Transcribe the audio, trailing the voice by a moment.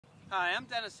Hi, I'm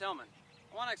Dennis Hillman.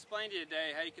 I want to explain to you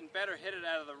today how you can better hit it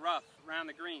out of the rough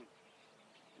around the green.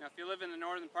 If you live in the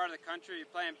northern part of the country, you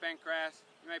play in bent grass,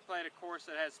 you may play at a course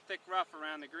that has thick rough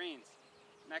around the greens.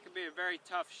 And that can be a very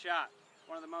tough shot,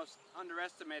 one of the most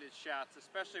underestimated shots,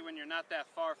 especially when you're not that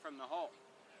far from the hole.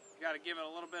 You got to give it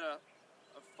a little bit of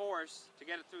force to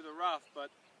get it through the rough, but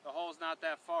the hole's not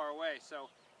that far away, so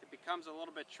it becomes a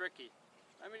little bit tricky.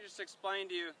 Let me just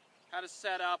explain to you how to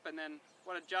set up and then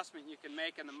what adjustment you can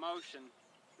make in the motion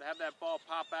to have that ball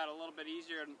pop out a little bit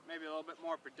easier and maybe a little bit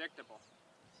more predictable.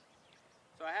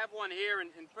 So I have one here in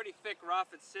pretty thick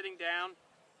rough. It's sitting down.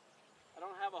 I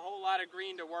don't have a whole lot of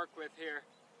green to work with here.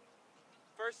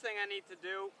 First thing I need to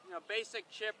do, basic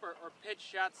chip or pitch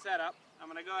shot setup. I'm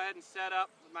going to go ahead and set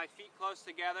up with my feet close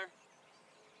together.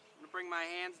 I'm going to bring my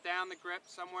hands down the grip,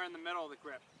 somewhere in the middle of the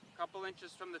grip. A couple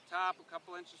inches from the top, a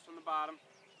couple inches from the bottom.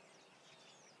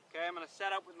 Okay, I'm going to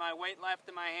set up with my weight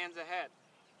left and my hands ahead.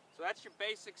 So that's your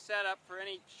basic setup for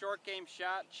any short game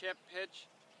shot, chip, pitch.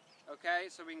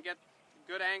 Okay, so we can get a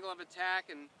good angle of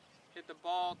attack and hit the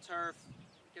ball turf,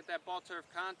 get that ball turf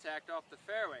contact off the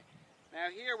fairway. Now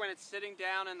here, when it's sitting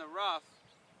down in the rough,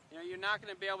 you're not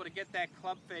going to be able to get that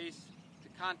club face to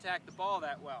contact the ball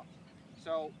that well.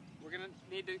 So we're going to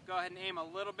need to go ahead and aim a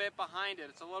little bit behind it.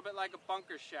 It's a little bit like a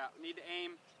bunker shot. We need to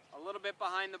aim a little bit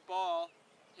behind the ball,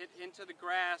 hit into the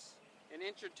grass, an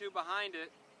inch or two behind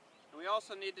it, and we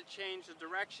also need to change the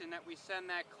direction that we send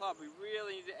that club. We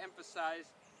really need to emphasize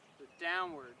the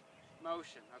downward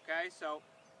motion, okay? So,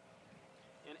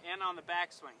 and on the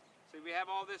backswing. So we have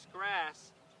all this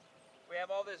grass. We have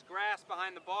all this grass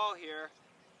behind the ball here.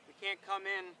 We can't come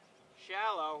in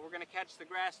shallow. We're going to catch the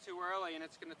grass too early, and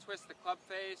it's going to twist the club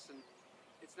face, and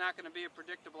it's not going to be a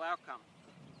predictable outcome.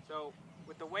 So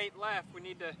with the weight left, we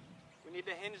need to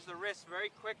hinge the wrist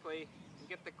very quickly and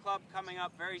get the club coming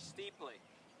up very steeply.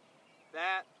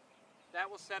 That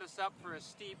will set us up for a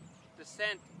steep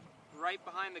descent right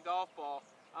behind the golf ball.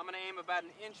 I'm going to aim about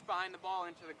an inch behind the ball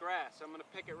into the grass. So I'm going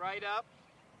to pick it right up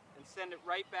and send it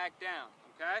right back down,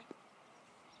 okay?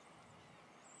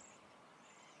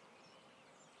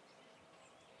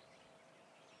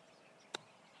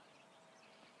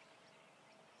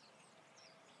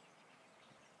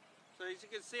 So as you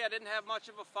can see, I didn't have much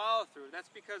of a follow through.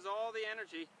 That's because all the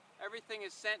energy, everything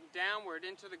is sent downward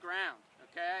into the ground.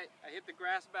 Okay, I hit the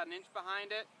grass about an inch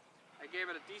behind it. I gave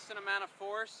it a decent amount of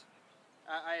force.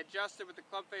 I adjusted with the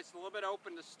club face a little bit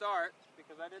open to start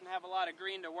because I didn't have a lot of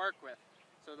green to work with.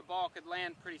 So the ball could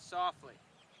land pretty softly.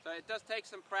 So it does take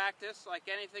some practice, like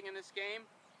anything in this game.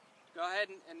 Go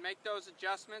ahead and make those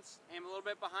adjustments, aim a little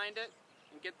bit behind it,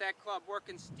 and get that club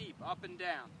working steep, up and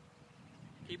down.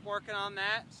 Keep working on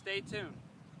that. Stay tuned.